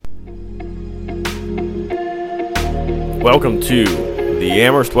Welcome to the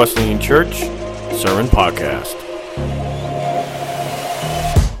Amherst Wesleyan Church Sermon Podcast.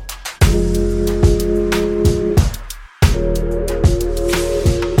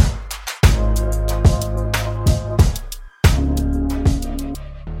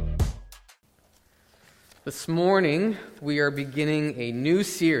 This morning, we are beginning a new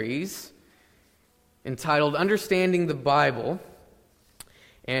series entitled Understanding the Bible.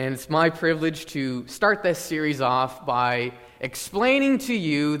 And it's my privilege to start this series off by explaining to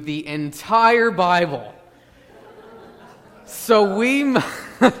you the entire Bible. So woo,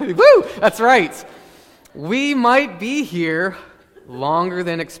 that's right. We might be here longer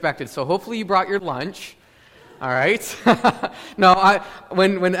than expected. So hopefully you brought your lunch. All right.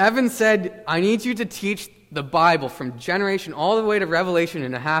 When Evan said, I need you to teach the Bible from generation all the way to Revelation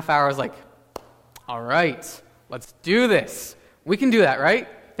in a half hour, I was like, all right, let's do this. We can do that, right?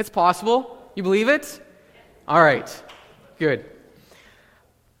 It's possible. You believe it? All right. Good.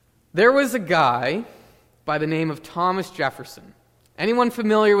 There was a guy by the name of Thomas Jefferson. Anyone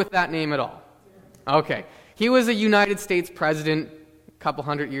familiar with that name at all? Okay. He was a United States president a couple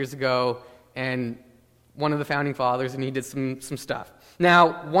hundred years ago and one of the founding fathers, and he did some stuff.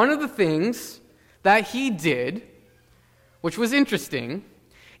 Now, one of the things that he did, which was interesting,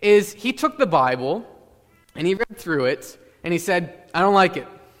 is he took the Bible and he read through it and he said, I don't like it.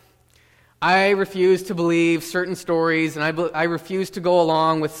 I refuse to believe certain stories and I refuse to go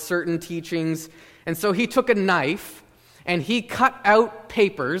along with certain teachings. And so he took a knife and he cut out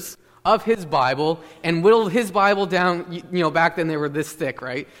papers of his Bible and whittled his Bible down. You know, back then they were this thick,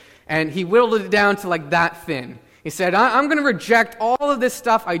 right? And he whittled it down to like that thin. He said, I'm going to reject all of this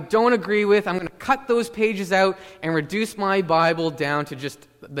stuff I don't agree with. I'm going to cut those pages out and reduce my Bible down to just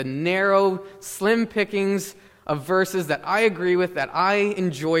the narrow, slim pickings of verses that I agree with, that I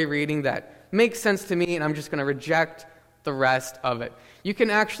enjoy reading, that makes sense to me, and I'm just going to reject the rest of it. You can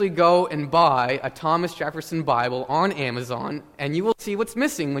actually go and buy a Thomas Jefferson Bible on Amazon, and you will see what's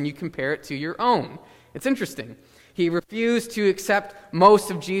missing when you compare it to your own. It's interesting. He refused to accept most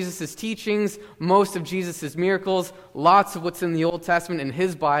of Jesus' teachings, most of Jesus' miracles, lots of what's in the Old Testament, and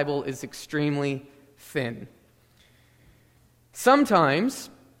his Bible is extremely thin. Sometimes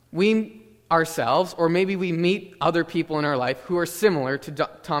we ourselves, or maybe we meet other people in our life who are similar to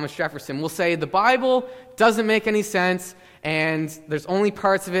Thomas Jefferson. We'll say, the Bible doesn't make any sense, and there's only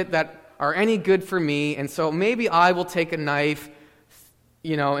parts of it that are any good for me, and so maybe I will take a knife,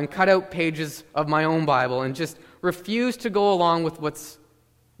 and cut out pages of my own Bible and just refuse to go along with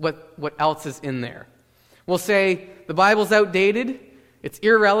what else is in there. We'll say, the Bible's outdated, it's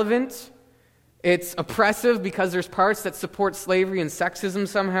irrelevant, it's oppressive because there's parts that support slavery and sexism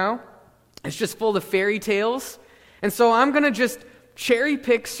somehow. It's just full of fairy tales. And so I'm going to just cherry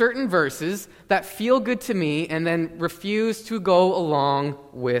pick certain verses that feel good to me and then refuse to go along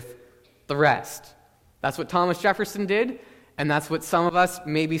with the rest. That's what Thomas Jefferson did, and that's what some of us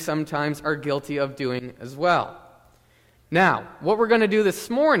maybe sometimes are guilty of doing as well. Now, what we're going to do this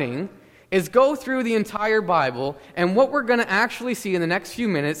morning is go through the entire Bible, and what we're going to actually see in the next few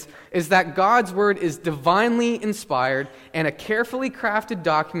minutes is that God's Word is divinely inspired and a carefully crafted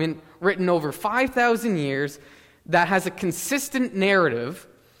document written over 5,000 years that has a consistent narrative,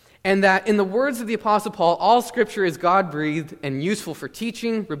 and that in the words of the Apostle Paul, all Scripture is God-breathed and useful for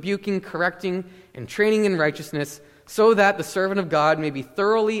teaching, rebuking, correcting, and training in righteousness, so that the servant of God may be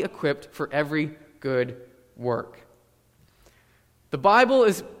thoroughly equipped for every good work. The Bible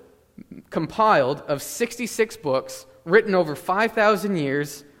is compiled of 66 books written over 5,000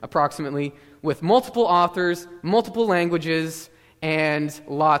 years, approximately, with multiple authors, multiple languages, and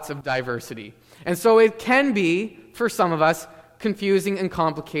lots of diversity. And so it can be, for some of us, confusing and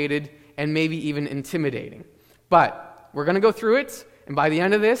complicated and maybe even intimidating. But we're going to go through it, and by the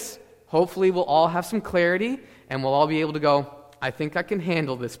end of this, hopefully we'll all have some clarity, and we'll all be able to go, I think I can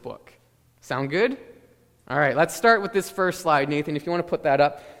handle this book. Sound good? All right, let's start with this first slide, Nathan, if you want to put that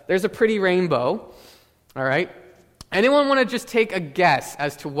up. There's a pretty rainbow. All right. Anyone want to just take a guess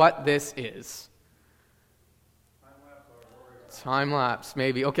as to what this is? Time lapse,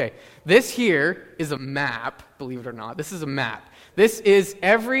 maybe. Okay. This here is a map, believe it or not. This is a map. This is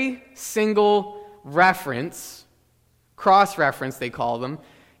every single reference, cross-reference they call them,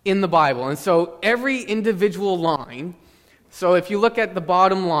 in the Bible. And so every individual line, so if you look at the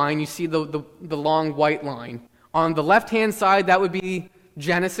bottom line, you see the long white line. On the left-hand side, that would be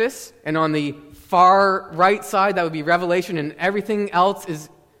Genesis, and on the far right side, that would be Revelation, and everything else is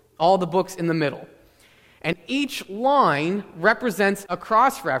all the books in the middle. And each line represents a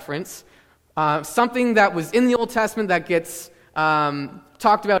cross-reference, something that was in the Old Testament that gets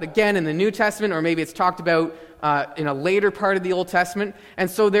talked about again in the New Testament, or maybe it's talked about in a later part of the Old Testament. And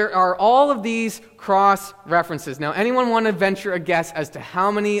so there are all of these cross references. Now, anyone want to venture a guess as to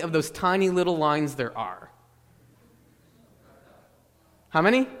how many of those tiny little lines there are? How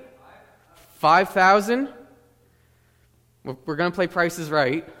many? 5,000? We're going to play Price is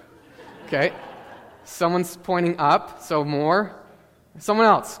Right. Okay. Someone's pointing up, so more. Someone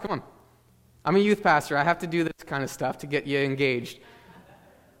else, come on. I'm a youth pastor. I have to do this kind of stuff to get you engaged.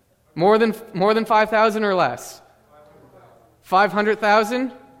 More than 5,000 or less?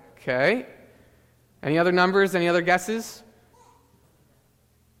 500,000? Okay. Any other numbers? Any other guesses?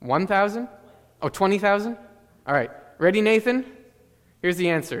 1,000? Oh, 20,000? All right. Ready, Nathan? Here's the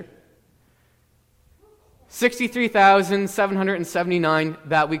answer. 63,779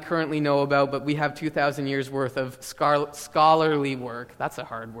 that we currently know about, but we have 2,000 years worth of scholarly work, that's a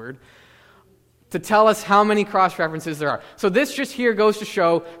hard word, to tell us how many cross-references there are. So this just here goes to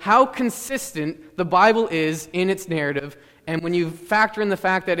show how consistent the Bible is in its narrative, and when you factor in the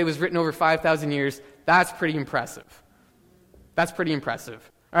fact that it was written over 5,000 years, that's pretty impressive. That's pretty impressive.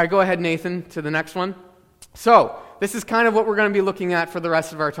 All right, go ahead, Nathan, to the next one. So, this is kind of what we're going to be looking at for the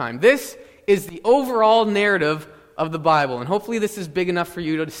rest of our time. This is the overall narrative of the Bible, and hopefully this is big enough for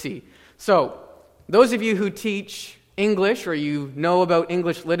you to see. So, those of you who teach English or you know about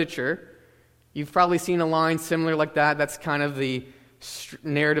English literature, you've probably seen a line similar like that. That's kind of the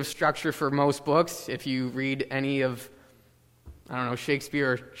narrative structure for most books. If you read any of, I don't know,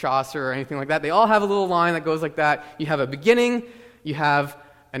 Shakespeare or Chaucer or anything like that, they all have a little line that goes like that. You have a beginning, you have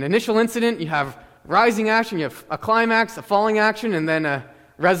an initial incident, you have rising action, you have a climax, a falling action, and then a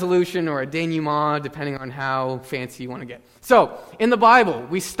resolution or a denouement, depending on how fancy you want to get. So, in the Bible,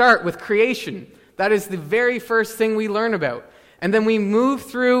 we start with creation. That is the very first thing we learn about. And then we move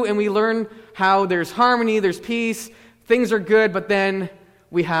through and we learn how there's harmony, there's peace, things are good, but then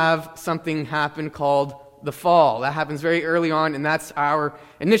we have something happen called the fall. That happens very early on, and that's our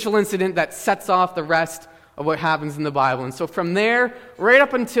initial incident that sets off the rest of what happens in the Bible. And so from there, right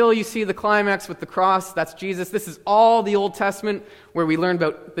up until you see the climax with the cross, that's Jesus. This is all the Old Testament, where we learn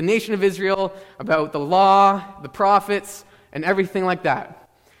about the nation of Israel, about the law, the prophets, and everything like that.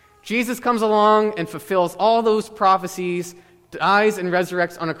 Jesus comes along and fulfills all those prophecies, dies and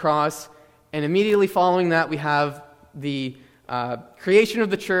resurrects on a cross, and immediately following that we have the creation of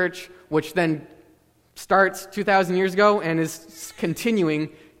the church, which then starts 2,000 years ago and is continuing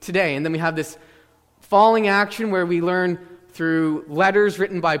today. And then we have this falling action where we learn through letters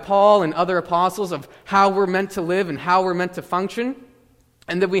written by Paul and other apostles of how we're meant to live and how we're meant to function.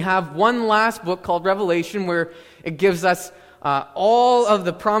 And then we have one last book called Revelation, where it gives us all of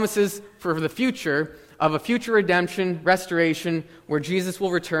the promises for the future of a future redemption, restoration, where Jesus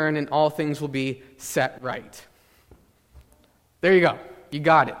will return and all things will be set right. There you go. You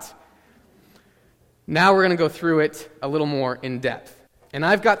got it. Now we're going to go through it a little more in depth. And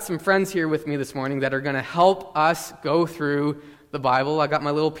I've got some friends here with me this morning that are going to help us go through the Bible. I got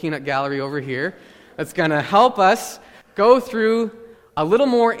my little peanut gallery over here that's going to help us go through a little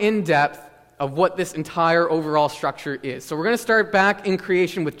more in depth of what this entire overall structure is. So we're going to start back in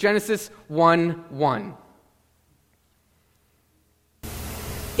creation with Genesis 1:1.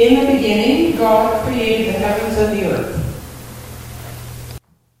 In the beginning, God created the heavens and the earth.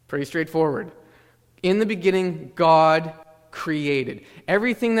 Pretty straightforward. In the beginning, God created.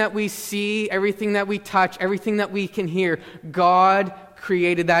 Everything that we see, everything that we touch, everything that we can hear, God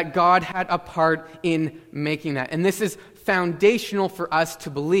created that. God had a part in making that. And this is foundational for us to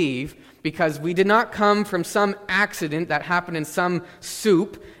believe, because we did not come from some accident that happened in some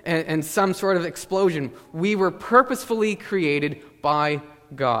soup and some sort of explosion. We were purposefully created by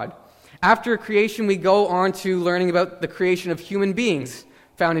God. After creation, we go on to learning about the creation of human beings,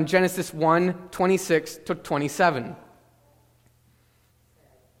 found in Genesis 1:26-27.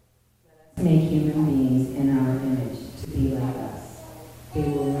 Make human beings in our image to be like us. They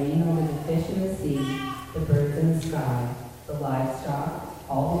will reign over the fish in the sea, the birds in the sky, the livestock,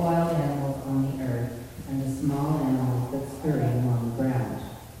 all the wild animals on the earth, and the small animals that scurry along the ground.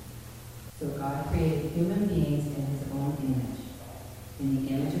 So God created human beings in his own image. In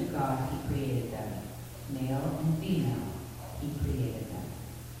the image of God he created them. Male and female he created them.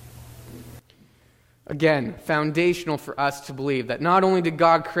 Again, foundational for us to believe that not only did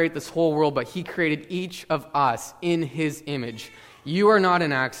God create this whole world, but he created each of us in his image. You are not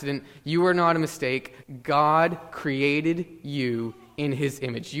an accident. You are not a mistake. God created you in his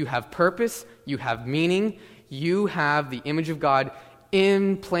image. You have purpose. You have meaning. You have the image of God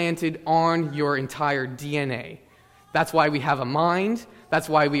implanted on your entire DNA. That's why we have a mind. That's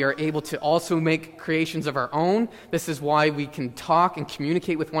why we are able to also make creations of our own. This is why we can talk and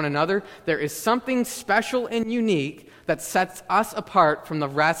communicate with one another. There is something special and unique that sets us apart from the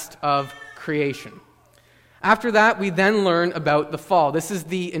rest of creation. After that, we then learn about the fall. This is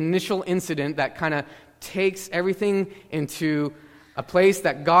the initial incident that kind of takes everything into a place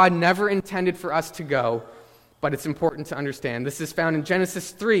that God never intended for us to go, but it's important to understand. This is found in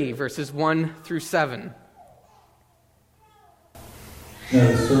Genesis 3, verses 1 through 7. Now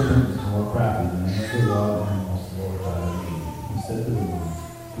the serpent was more crafty than any other wild animals the Lord God had made. He said to the woman,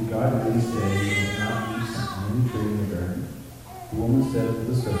 "Did God really say you must not eat from any tree in the garden?" The woman said to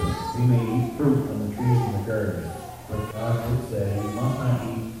the serpent, "We may eat fruit from the trees in the garden, but God did say, you must not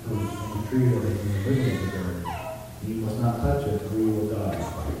eat fruit from the tree that is in the middle of the garden. You must not touch it, or you will die."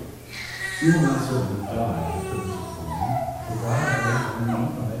 "You will not certainly die," the serpent said to the woman. "For God knows when you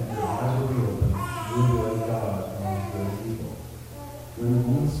eat from it, your eyes will be opened, you will be like God, knowing good and evil." When the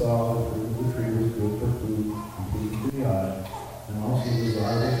woman saw the fruit of the tree was good for food, and pleasing to the eye, and also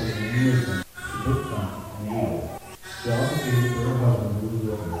desirable for human wisdom, she took some and ate it. She also gave it to her husband who was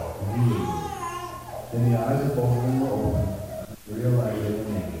with her, and he ate it. Then the eyes of both of them were opened, and realized they were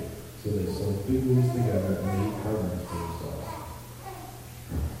naked. So they sewed fig leaves together and made coverings for themselves.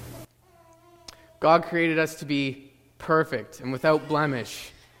 God created us to be perfect and without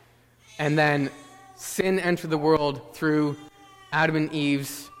blemish. And then sin entered the world through Adam and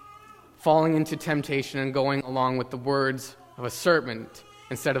Eve's falling into temptation and going along with the words of a serpent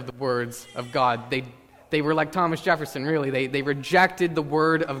instead of the words of God. They were like Thomas Jefferson, really. They rejected the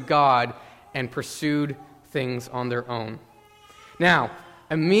word of God and pursued things on their own. Now,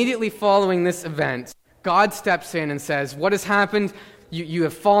 immediately following this event, God steps in and says, "What has happened? You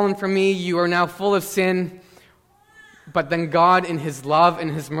have fallen from me. You are now full of sin." But then God, in his love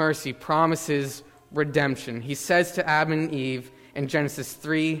and his mercy, promises redemption. He says to Adam and Eve in Genesis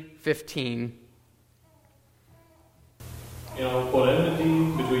 3:15, "And I will put enmity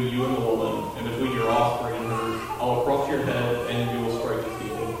between you and the woman, and between your offspring and hers. I will crush your head, and you will strike his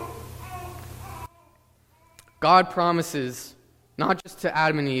heel." God promises, not just to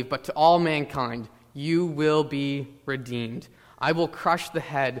Adam and Eve, but to all mankind, you will be redeemed. I will crush the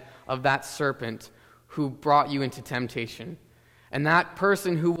head of that serpent who brought you into temptation. And that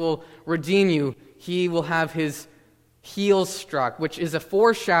person who will redeem you, he will have his heel struck, which is a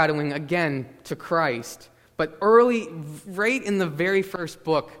foreshadowing again to Christ. But right in the very first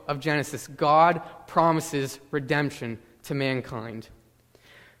book of Genesis, God promises redemption to mankind.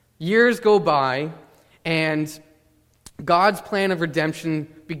 Years go by, and God's plan of redemption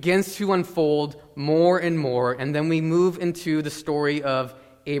begins to unfold more and more, and then we move into the story of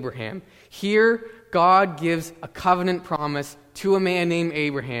Abraham. Here, God gives a covenant promise to a man named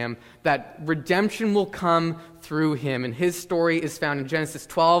Abraham that redemption will come through him. And his story is found in Genesis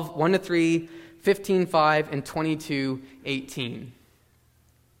 12, 1-3, 15:5, and 22:18.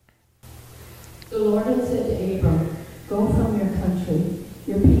 The Lord had said to Abram, "Go from your country,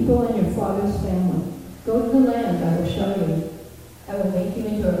 your people and your father's family. Go to the land I will show you. I will make you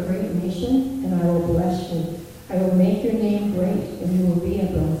into a great nation, and I will bless you. I will make your name great, and you will be a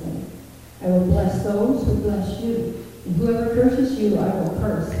blessing. I will bless those who bless you, and whoever curses you I will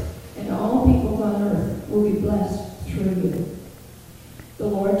curse, and all peoples on earth will be blessed through you." The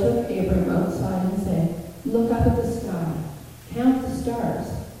Lord took Abram outside and said, "Look up at the sky, count the stars,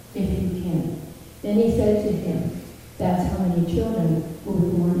 if you can." Then he said to him, "That's how many children will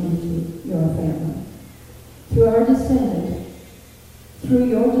be born into your family. Through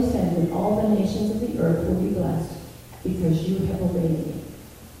your descendant, all the nations of the earth will be blessed, because you have obeyed me."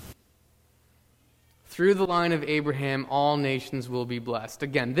 Through the line of Abraham, all nations will be blessed.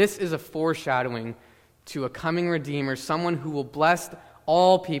 Again, this is a foreshadowing to a coming Redeemer, someone who will bless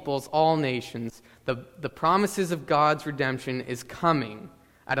all peoples, all nations. The promises of God's redemption is coming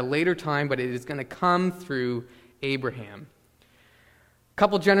at a later time, but it is going to come through Abraham. A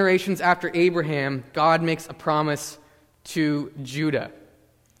couple generations after Abraham, God makes a promise to Judah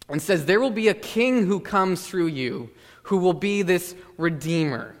and says, "There will be a king who comes through you, who will be this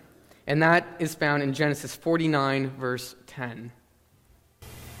Redeemer." And that is found in Genesis 49, verse 10.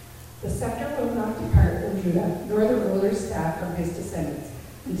 The scepter will not depart from Judah, nor the ruler's staff from his descendants,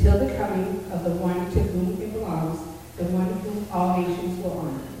 until the coming of the one to whom it belongs, the one whom all nations will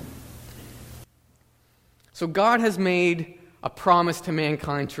honor. So God has made a promise to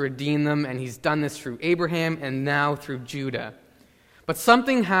mankind to redeem them, and he's done this through Abraham and now through Judah. But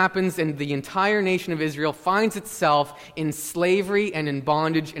something happens, and the entire nation of Israel finds itself in slavery and in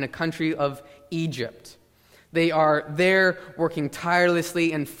bondage in a country of Egypt. They are there working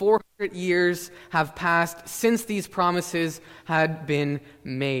tirelessly, and 400 400 years have passed since these promises had been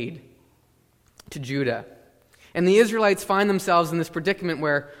made to Judah. And the Israelites find themselves in this predicament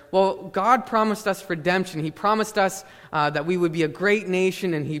where, well, God promised us redemption. He promised us that we would be a great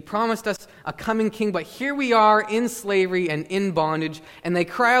nation, and He promised us a coming king. But here we are in slavery and in bondage, and they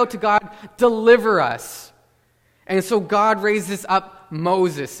cry out to God, deliver us. And so God raises up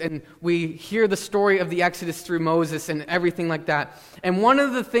Moses, and we hear the story of the Exodus through Moses and everything like that. And one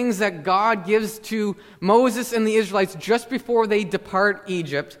of the things that God gives to Moses and the Israelites just before they depart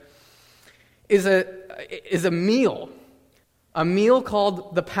Egypt is a meal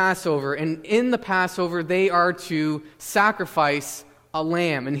called the Passover. And in the Passover, they are to sacrifice a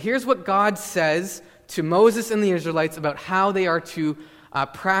lamb. And here's what God says to Moses and the Israelites about how they are to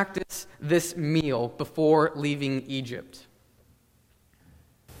practice this meal before leaving Egypt.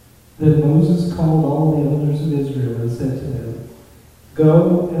 Then Moses called all the elders of Israel and said to them,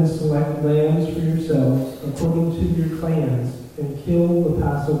 "Go and select lambs for yourselves according to your clans, and kill the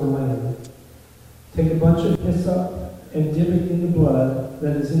Passover lamb. Take a bunch of hyssop and dip it in the blood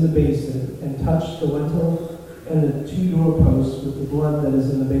that is in the basin, and touch the lintel and the 2 doorposts with the blood that is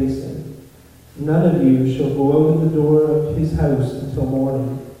in the basin. None of you shall go over the door of his house until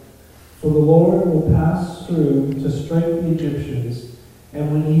morning. For the Lord will pass through to strike the Egyptians,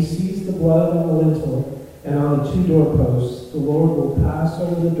 and when he sees the blood on the lintel and on the 2 doorposts, the Lord will pass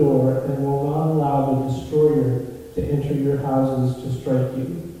over the door and will not allow the destroyer to enter your houses to strike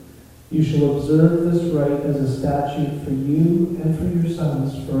you. You shall observe this rite as a statute for you and for your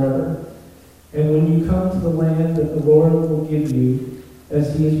sons forever. And when you come to the land that the Lord will give you,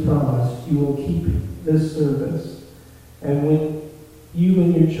 as he has promised, you will keep this service. And when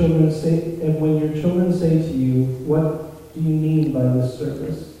your children say to you, what do you mean by this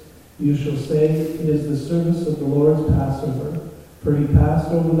service? You shall say, it is the service of the Lord's Passover. For he passed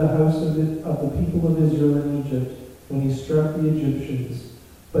over the house of the people of Israel in Egypt when he struck the Egyptians,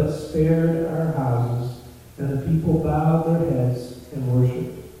 but spared our houses. And the people bowed their heads and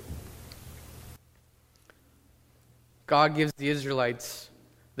worshipped." God gives the Israelites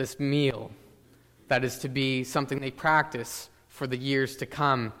this meal that is to be something they practice for the years to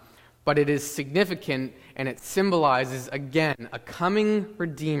come. But it is significant, and it symbolizes, again, a coming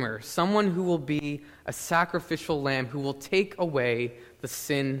Redeemer, someone who will be a sacrificial lamb who will take away the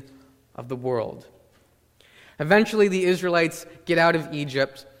sin of the world. Eventually, the Israelites get out of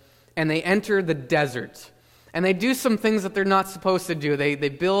Egypt, and they enter the desert. And they do some things that they're not supposed to do. They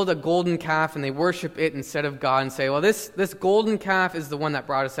build a golden calf, and they worship it instead of God and say, well, this golden calf is the one that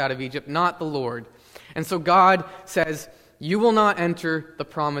brought us out of Egypt, not the Lord. And so God says, you will not enter the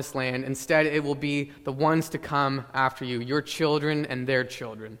promised land. Instead, it will be the ones to come after you, your children and their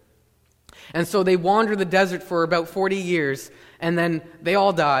children. And so they wander the desert for about 40 years, and then they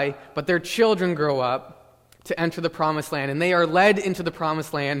all die, but their children grow up to enter the promised land. And they are led into the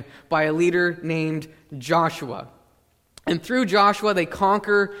promised land by a leader named Joshua. And through Joshua, they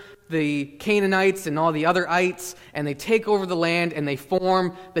conquer the Canaanites and all the other ites, and they take over the land, and they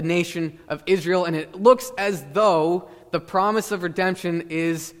form the nation of Israel. And it looks as though the promise of redemption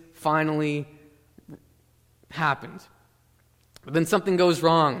is finally happened. But then something goes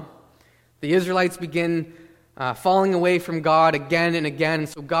wrong. The Israelites begin falling away from God again and again. And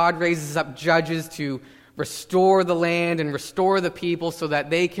so God raises up judges to restore the land and restore the people so that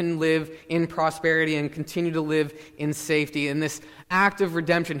they can live in prosperity and continue to live in safety. And this act of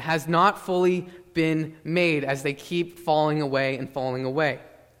redemption has not fully been made as they keep falling away and falling away.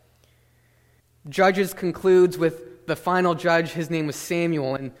 Judges concludes with the final judge. His name was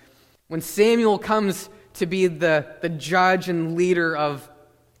Samuel. And when Samuel comes to be the judge and leader of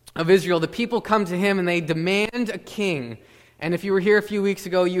Israel, the people come to him and they demand a king. And if you were here a few weeks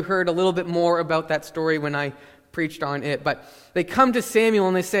ago, you heard a little bit more about that story when I preached on it. But they come to Samuel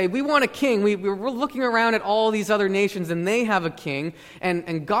and they say, we want a king. We're looking around at all these other nations and they have a king.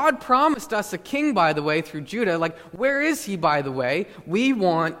 And God promised us a king, by the way, through Judah. Like, where is he, by the way? We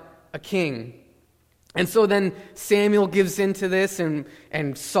want a king. And so then Samuel gives into this,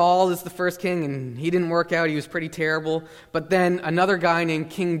 and Saul is the first king, and he didn't work out. He was pretty terrible. But then another guy named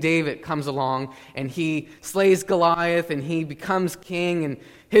King David comes along, and he slays Goliath, and he becomes king, and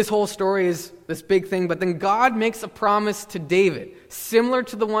his whole story is this big thing. But then God makes a promise to David, similar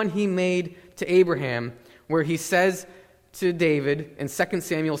to the one he made to Abraham, where he says to David in 2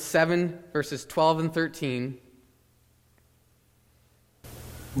 Samuel 7, verses 12 and 13,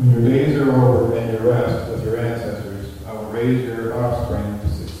 "When your days are over and you rest with your ancestors, I will raise your offspring to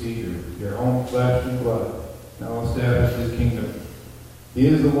succeed you, your own flesh and blood, and I will establish his kingdom. He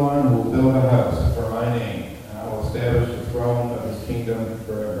is the one who will build a house for my name, and I will establish the throne of his kingdom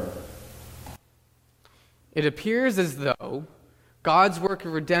forever. it appears as though God's work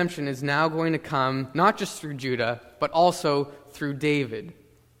of redemption is now going to come not just through Judah, but also through David.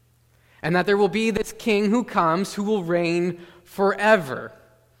 And that there will be this king who comes who will reign forever.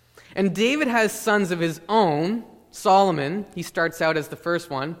 And David has sons of his own. Solomon, he starts out as the first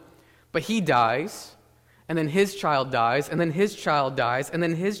one, but he dies, and then his child dies, and then his child dies, and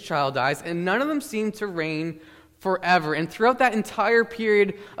then his child dies, and none of them seem to reign forever. And throughout that entire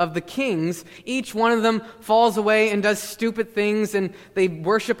period of the kings, each one of them falls away and does stupid things, and they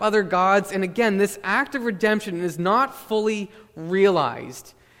worship other gods. And again, this act of redemption is not fully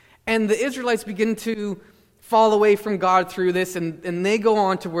realized. And the Israelites begin to fall away from God through this, and they go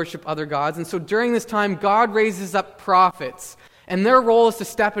on to worship other gods. And so during this time, God raises up prophets. And their role is to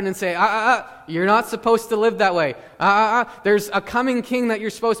step in and say, you're not supposed to live that way. There's a coming king that you're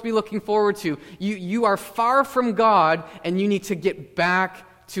supposed to be looking forward to. You are far from God, and you need to get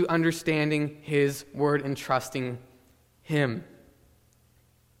back to understanding His word and trusting Him.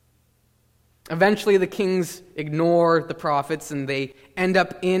 Eventually, the kings ignore the prophets, and they end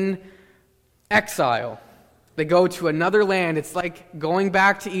up in exile. They go to another land. It's like going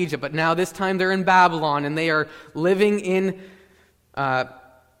back to Egypt, but now this time they're in Babylon, and they are living in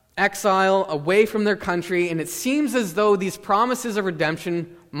exile away from their country, and it seems as though these promises of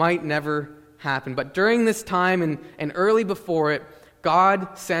redemption might never happen. But during this time and early before it,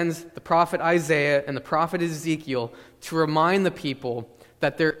 God sends the prophet Isaiah and the prophet Ezekiel to remind the people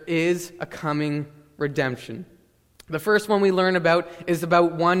that there is a coming redemption. The first one we learn about is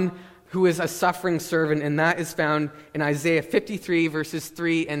about one who is a suffering servant, and that is found in Isaiah 53, verses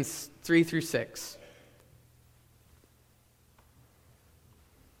 3 through 6.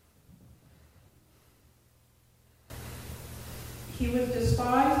 He was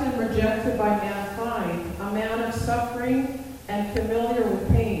despised and rejected by mankind, a man of suffering and familiar with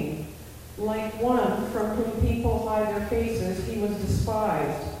pain. Like one from whom people hide their faces, he was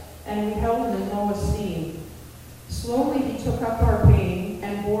despised, and we held him in low esteem. Slowly he took up our pain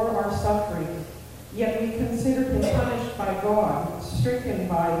and bore our suffering. Yet we considered him punished by God, stricken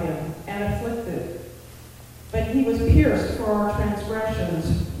by him, and afflicted. But he was pierced for our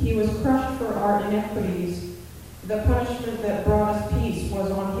transgressions. He was crushed for our iniquities. The punishment that brought us peace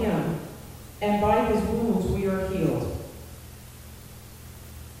was on him, and by his wounds we are healed.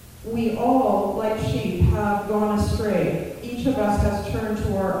 We all, like sheep, have gone astray. Each of us has turned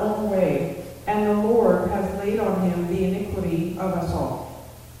to our own way, and the Lord has laid on him the iniquity of us all.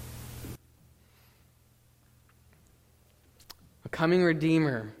 A coming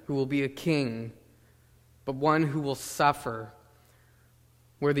Redeemer who will be a king, but one who will suffer,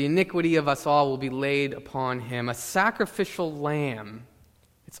 where the iniquity of us all will be laid upon him. A sacrificial lamb.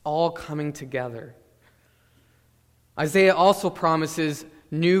 It's all coming together. Isaiah also promises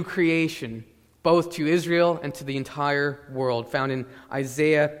new creation, both to Israel and to the entire world, found in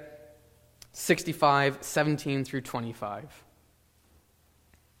Isaiah 65, 17 through 25.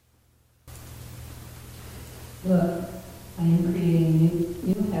 Look, I am creating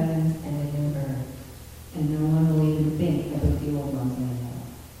new heavens and a new earth, and no one will even think about the old ones anymore.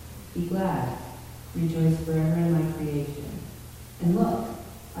 Be glad, rejoice forever in my creation. And look,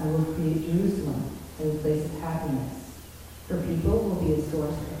 I will create Jerusalem as a place of happiness. Her people will be a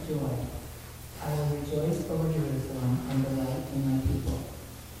source of joy. I will rejoice over Jerusalem and delight in my people.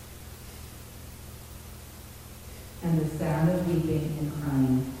 And the sound of weeping and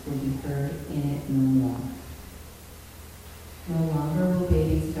crying will be heard in it no more. No longer will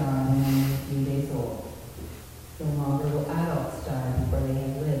babies die when they are 3 days old. No longer will adults die before they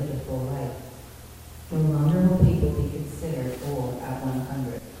have lived a full life. No longer will people be considered old at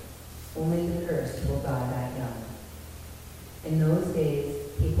 100. Only the cursed will die that young. In those days,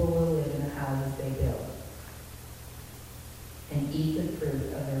 people will live in the houses they build and eat the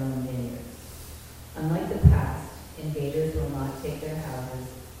fruit of their own vineyards. Unlike the past, invaders will not take their houses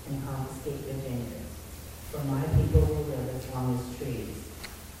and confiscate their vineyards. For my people will live as long as trees,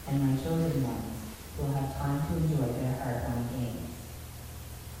 and my chosen ones will have time to enjoy their hard-won gains.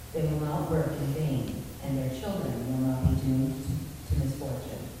 They will not work in vain, and their children will not be doomed to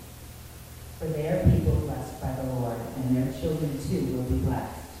misfortune. For they are people blessed by the Lord, and their children too will be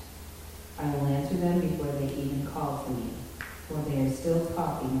blessed. I will answer them before they even call to me. While they are still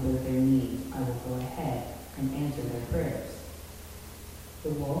talking about their needs, I will go ahead and answer their prayers. The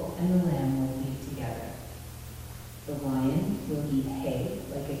wolf and the lamb will eat together. The lion will eat hay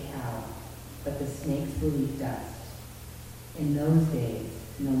like a cow, but the snakes will eat dust. In those days,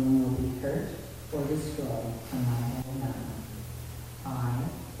 no one will be hurt or destroyed from my holy mountain. I,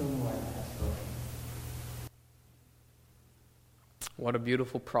 the Lord, have spoken. What a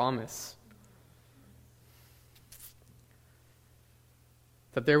beautiful promise.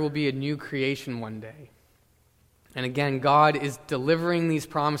 that there will be a new creation one day. And again, God is delivering these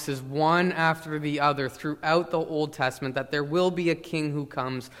promises one after the other throughout the Old Testament, that there will be a king who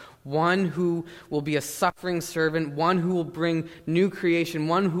comes, one who will be a suffering servant, one who will bring new creation,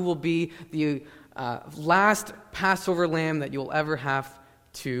 one who will be the last Passover lamb that you'll ever have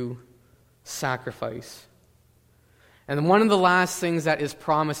to sacrifice. And one of the last things that is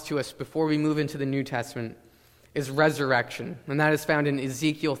promised to us before we move into the New Testament is resurrection. And that is found in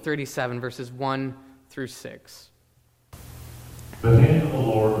Ezekiel 37, verses 1 through 6. The hand of the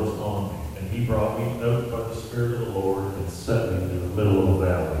Lord was on me, and he brought me out by the Spirit of the Lord and set me in the middle of a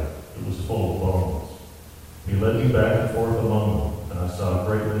valley. It was full of bones. He led me back and forth among them, and I saw a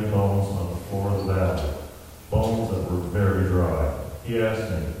great many bones on the floor of the valley, bones that were very dry. He asked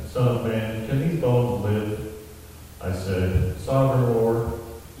me, Son of man, can these bones live? I said, Sovereign Lord,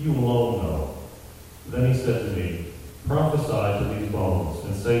 you alone know. Then he said to me, Prophesy to these bones,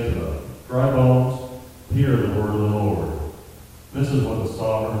 and say to them, Dry bones, hear the word of the Lord. This is what the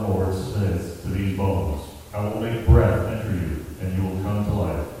Sovereign Lord says to these bones. I will make breath enter you, and you will come to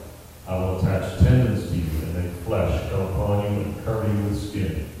life. I will attach tendons to you and make flesh come upon you and cover you with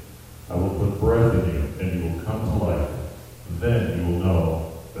skin. I will put breath in you, and you will come to life. Then you will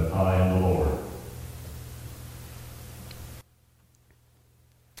know that I am the Lord.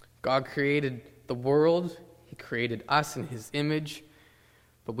 God created the world. He created us in his image,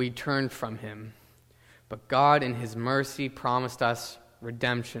 but we turned from him. But God, in his mercy, promised us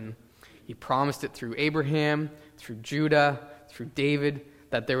redemption. He promised it through Abraham, through Judah, through David,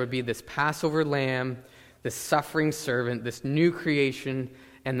 that there would be this Passover lamb, this suffering servant, this new creation,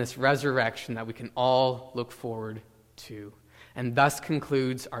 and this resurrection that we can all look forward to. And thus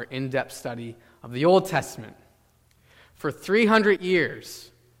concludes our in-depth study of the Old Testament. For 300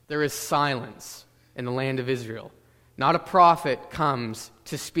 years, there is silence in the land of Israel. Not a prophet comes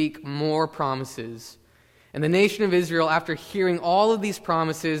to speak more promises. And the nation of Israel, after hearing all of these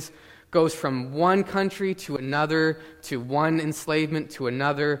promises, goes from one country to another, to one enslavement to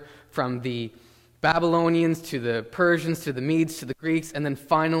another, from the Babylonians to the Persians to the Medes to the Greeks, and then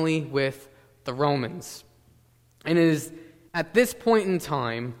finally with the Romans. And it is at this point in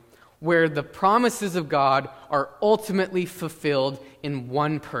time where the promises of God are ultimately fulfilled in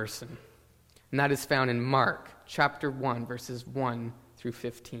one person. And that is found in Mark chapter 1, verses 1 through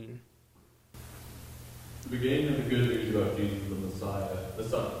 15. The beginning of the good news about Jesus the Messiah, the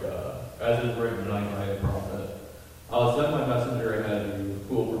Son of God, as is written in Isaiah the prophet. I will send my messenger ahead of you,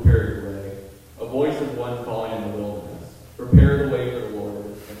 who will prepare your way, a voice of one calling in the wilderness. Prepare the way for the Lord,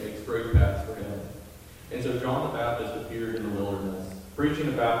 and make straight paths for him. And so John the Baptist appeared in the wilderness, preaching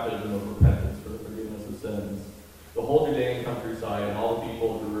a baptism of repentance for the forgiveness of sins. The whole Judean countryside and all the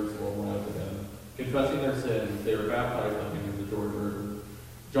people of Jerusalem went out to him. Confessing their sins, they were baptized by him in the Jordan River.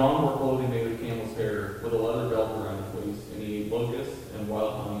 John wore clothing made of camel's hair, with a leather belt around his waist, and he ate locusts and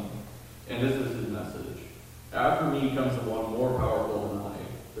wild honey. And this is his message. After me comes the one more powerful than I,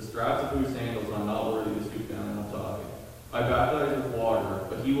 the straps of whose sandals I'm not worthy to stoop down and untie. I baptize with water,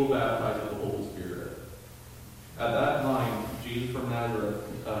 but he will baptize with the Holy Spirit. At that time, Jesus from Nazareth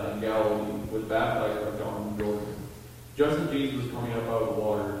in Galilee was baptized by John in Jordan. Just as Jesus was coming up out of the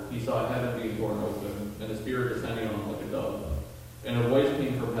water, he saw heaven being torn open, and the Spirit descending on him like a dove. And a voice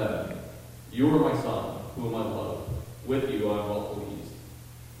came from heaven, You are my Son, whom I love. With you I am well pleased.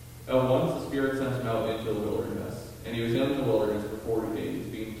 At once the Spirit sent him out into the wilderness, and he was in the wilderness for 40 days,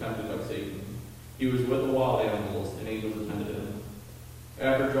 being tempted by Satan. He was with the wild animals, and angels attended him.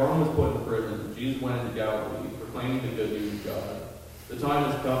 After John was put in prison, Jesus went into Galilee, proclaiming the good news of God. The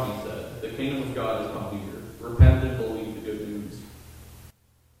time has come, he said. The kingdom of God has come near. Repent and believe the good news.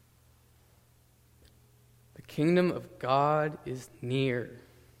 The kingdom of God is near.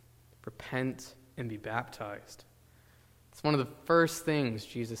 Repent and be baptized. It's one of the first things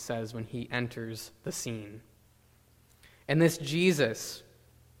Jesus says when he enters the scene. And this Jesus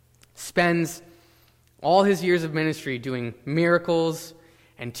spends all his years of ministry doing miracles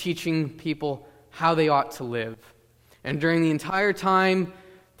and teaching people how they ought to live. And during the entire time,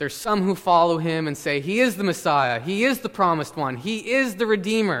 there's some who follow him and say, he is the Messiah, he is the promised one, he is the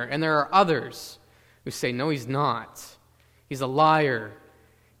Redeemer. And there are others who say, no, he's not. He's a liar.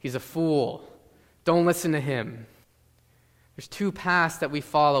 He's a fool. Don't listen to him. There's two paths that we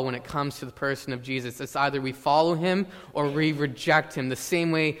follow when it comes to the person of Jesus. It's either we follow him or we reject him, the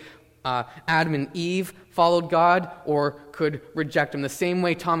same way Adam and Eve followed God or could reject him. The same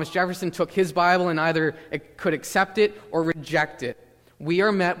way Thomas Jefferson took his Bible and either could accept it or reject it. We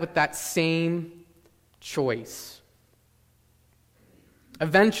are met with that same choice.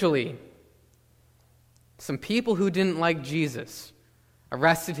 Eventually, some people who didn't like Jesus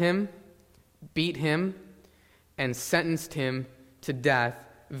arrested him, beat him, and sentenced him to death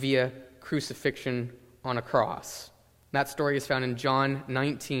via crucifixion on a cross. That story is found in John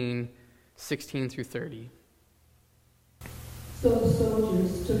 19:16 through 30. So the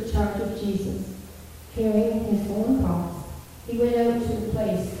soldiers took charge of Jesus, carrying his own cross. He went out to the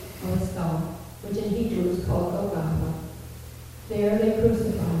place of a skull, which in Hebrew is called Golgotha. There they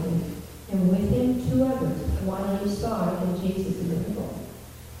crucified him, and with him 2 others, one on each side, and Jesus in the middle.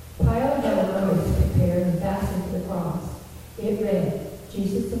 Pilate had a robe prepared and fastened to the cross. It read,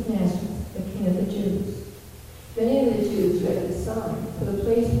 Jesus of Nazareth, the King of the Jews. Many of the Jews read the sign, for the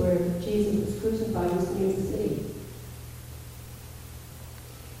place where Jesus was crucified was near the city.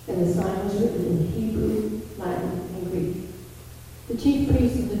 And the sign was written in Hebrew, Latin, and Greek. The chief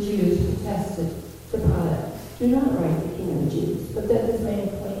priests of the Jews protested to Pilate, "Do not write the King of the Jews, but that this man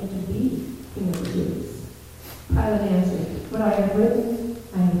claimed to be King of the Jews." Pilate answered, "What I have written,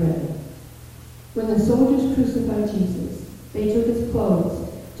 I have written." When the soldiers crucified Jesus, they took his clothes,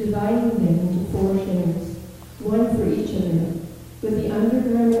 dividing them into 4 shares, one for each of them, with the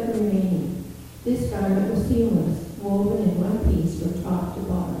undergarment remaining. This garment was seamless, woven in one piece from top to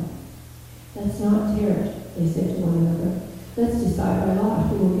bottom. "Let's not tear it," they said to one another. "Let's decide by lot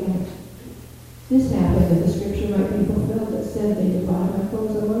who will get it." This happened that the scripture might be fulfilled that said, "They divided my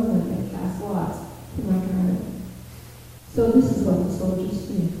clothes among them and cast lots for my garment." So this is what the soldiers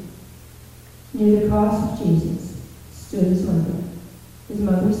did. Near the cross of Jesus stood his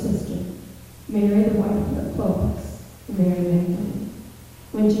mother's sister, Mary the wife of Clopas, and Mary Magdalene.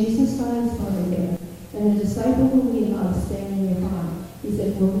 When Jesus saw his mother there, and the disciple whom he loved standing nearby, he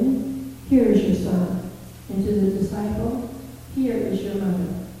said, "Woman, here is your son." And to the disciple, "Here is your mother."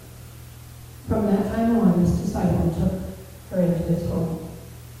 From that time on, this disciple took her into his home.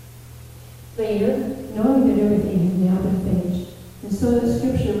 Later, knowing that everything had now been finished, and so that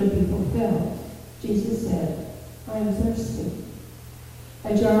scripture would be fulfilled, Jesus said, "I am thirsty."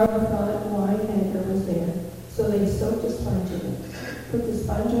 A jar of fine wine vinegar was there, so they soaked a sponge in it, put the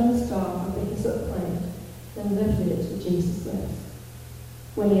sponge on the stalk of the hyssop plant, and lifted it to Jesus' lips.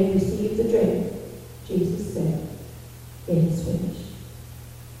 When he had received the drink, Jesus said, "It is finished."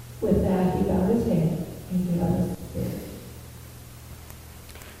 With that, he bowed his head and gave up his spirit.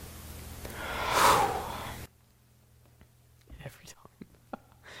 Every time.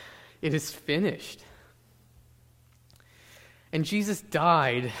 It is finished. And Jesus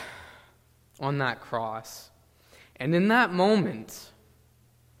died on that cross. And in that moment,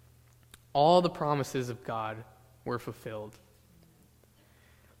 all the promises of God were fulfilled.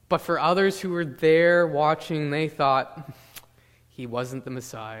 But for others who were there watching, they thought, he wasn't the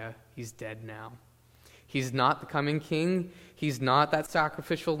Messiah. He's dead now. He's not the coming king. He's not that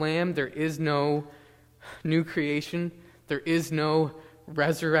sacrificial lamb. There is no new creation. There is no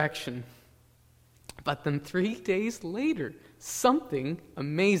resurrection. But then 3 days later, something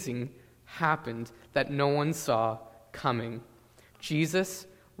amazing happened that no one saw coming. Jesus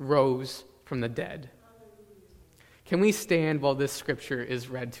rose from the dead. Can we stand while this scripture is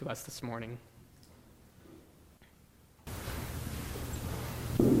read to us this morning?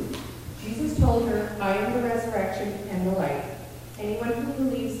 Jesus told her, "I am the resurrection and the life. Anyone who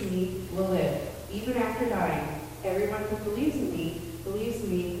believes in me will live, even after dying. Everyone who believes in me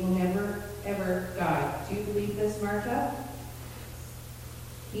will never, ever die." Do you believe this, Martha?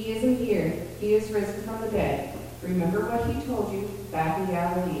 He isn't here. He is risen from the dead. Remember what he told you back in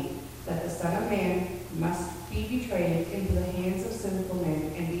Galilee, that the Son of Man must be betrayed into the hands of sinful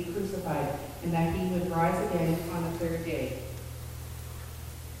men and be crucified, and that he would rise again on the 3rd day.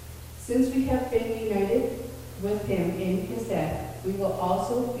 Since we have been united with him in his death, we will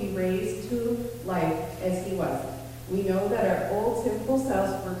also be raised to life as he was. We know that our old sinful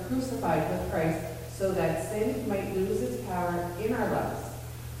selves were crucified with Christ so that sin might lose its power in our lives.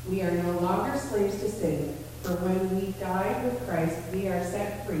 We are no longer slaves to sin, for when we died with Christ, we are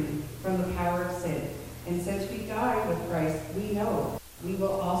set free from the power of sin. And since we died with Christ, we know we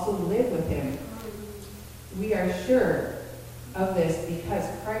will also live with him. We are sure of this because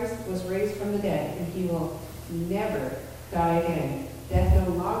Christ was raised from the dead, and he will never die again. Death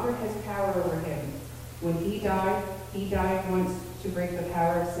no longer has power over him. When he died once to break the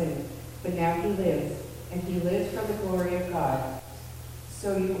power of sin, but now he lives, and he lives for the glory of God.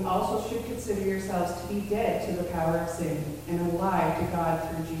 So you also should consider yourselves to be dead to the power of sin and alive to God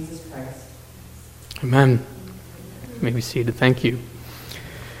through Jesus Christ. Amen. You may be seated. Thank you.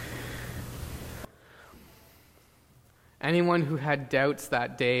 Anyone who had doubts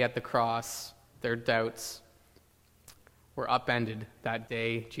that day at the cross, their doubts were upended that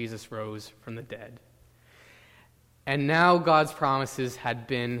day Jesus rose from the dead. And now God's promises had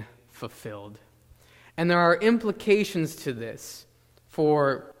been fulfilled. And there are implications to this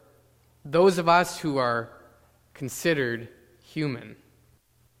for those of us who are considered human,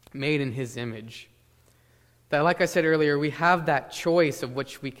 made in his image. That, like I said earlier, we have that choice of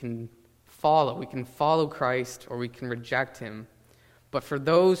which we can follow. We can follow Christ or we can reject him. But for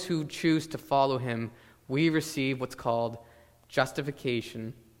those who choose to follow him, we receive what's called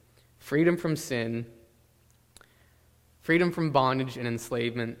justification, freedom from sin, freedom from bondage and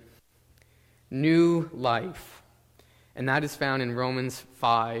enslavement, new life. And that is found in Romans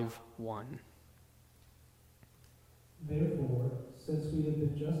 5:1. Therefore, since we have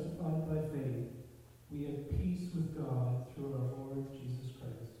been justified by faith, we have peace with God through our Lord Jesus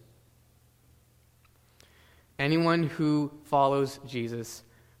Christ. Anyone who follows Jesus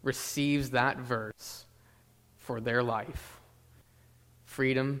receives that verse for their life.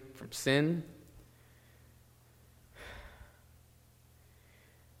 Freedom from sin,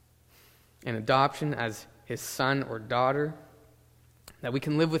 and adoption as his son or daughter, that we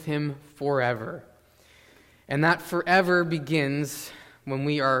can live with him forever. And that forever begins when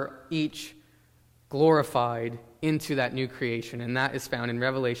we are each glorified into that new creation, and that is found in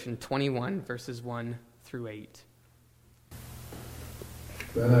Revelation 21, verses 1 through 8.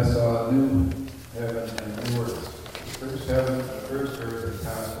 Then I saw a new heaven and new earth. The first heaven and the first earth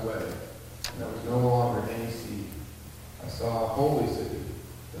had passed away, and there was no longer any sea. I saw a holy city,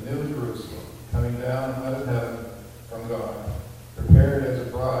 the new Jerusalem, coming down out of heaven from God, prepared as a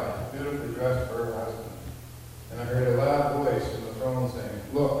bride, beautifully dressed for her husband. And I heard a loud voice from the throne saying,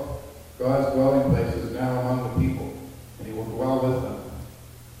 "Look, God's dwelling place is now among the people, and he will dwell with them.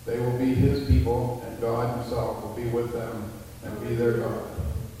 They will be his people, and God himself will be with them and be their God.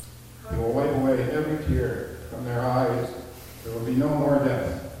 He will wipe away every tear from their eyes. There will be no more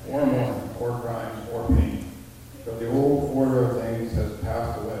death, or mourning, or crying, or pain, but the old order of things has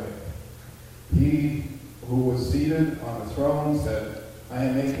passed away." He who was seated on the throne said, "I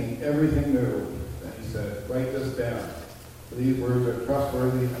am making everything new." Then he said, "Write this down, for these words are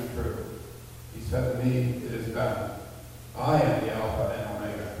trustworthy and true." He said to me, "It is done. I am the Alpha and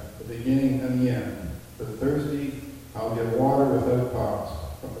Omega, the beginning and the end. For the thirsty, I will give water without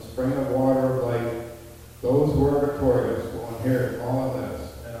cost, from the spring of water of life. Those who are victorious will inherit all of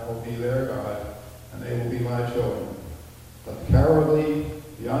this, and I will be their God, and they will be my children. But the cowardly,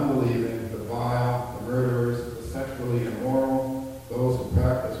 the unbelieving, the vile, the murderers, the sexually immoral, those who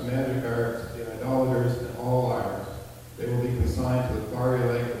practice magic arts, the idolaters, and all liars, they will be consigned to the fiery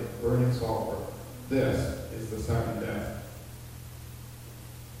lake of burning sulfur. This is the second death."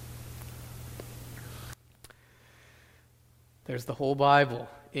 There's the whole Bible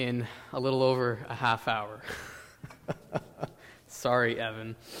in a little over a half hour. Sorry,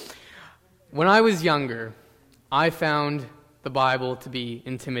 Evan. When I was younger, I found the Bible to be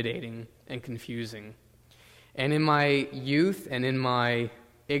intimidating and confusing. And in my youth and in my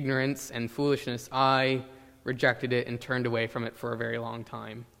ignorance and foolishness, I rejected it and turned away from it for a very long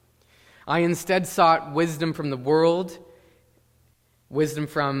time. I instead sought wisdom from the world, wisdom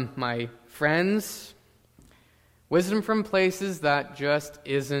from my friends, wisdom from places that just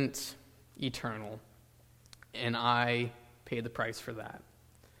isn't eternal. And I paid the price for that.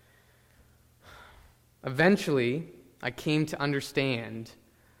 Eventually, I came to understand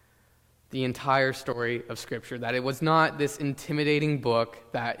the entire story of Scripture, that it was not this intimidating book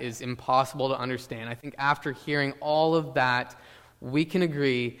that is impossible to understand. I think after hearing all of that, we can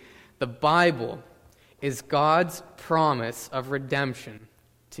agree the Bible is God's promise of redemption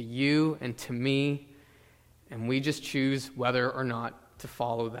to you and to me, and we just choose whether or not to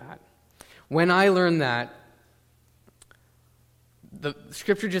follow that. When I learned that, the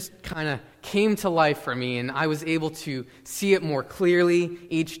Scripture just kind of came to life for me, and I was able to see it more clearly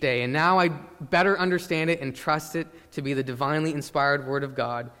each day. And now I better understand it and trust it to be the divinely inspired Word of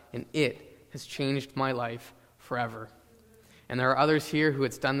God, and it has changed my life forever. And there are others here who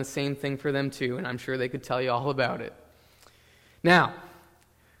it's done the same thing for them too, and I'm sure they could tell you all about it. Now,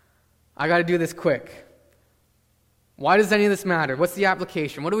 I got to do this quick. Why does any of this matter? What's the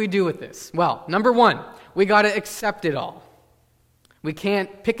application? What do we do with this? Well, number one, we got to accept it all. We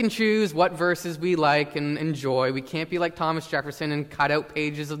can't pick and choose what verses we like and enjoy. We can't be like Thomas Jefferson and cut out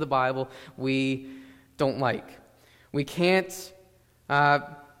pages of the Bible we don't like. We can't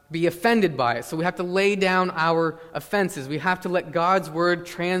be offended by it, so we have to lay down our offenses. We have to let God's Word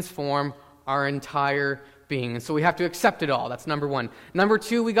transform our entire being, and so we have to accept it all. That's number one. Number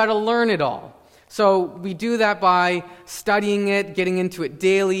two, we got to learn it all. So we do that by studying it, getting into it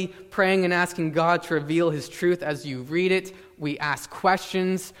daily, praying and asking God to reveal His truth as you read it, we ask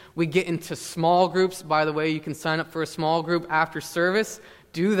questions, we get into small groups. By the way, you can sign up for a small group after service.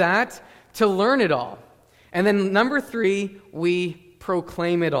 Do that to learn it all. And then number 3, we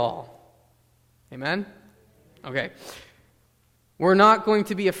proclaim it all. Amen? Okay. We're not going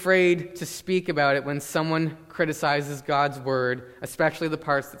to be afraid to speak about it when someone criticizes God's word, especially the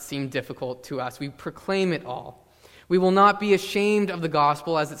parts that seem difficult to us. We proclaim it all. We will not be ashamed of the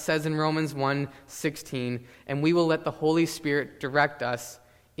gospel, as it says in Romans 1:16, and we will let the Holy Spirit direct us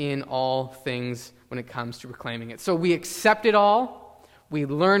in all things when it comes to proclaiming it. So we accept it all, we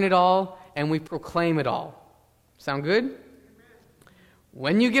learn it all, and we proclaim it all. Sound good?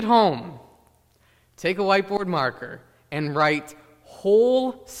 When you get home, take a whiteboard marker and write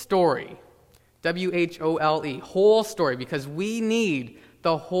whole story. W-H-O-L-E, whole story, because we need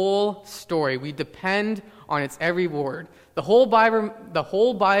the whole story. We depend on its every word. The whole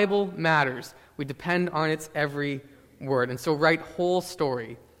Bible matters. We depend on its every word. And so write whole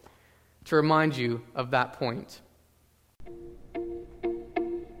story to remind you of that point.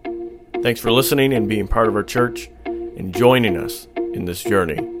 Thanks for listening and being part of our church and joining us in this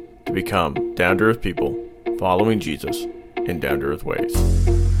journey to become down-to-earth people, following Jesus in down-to-earth ways.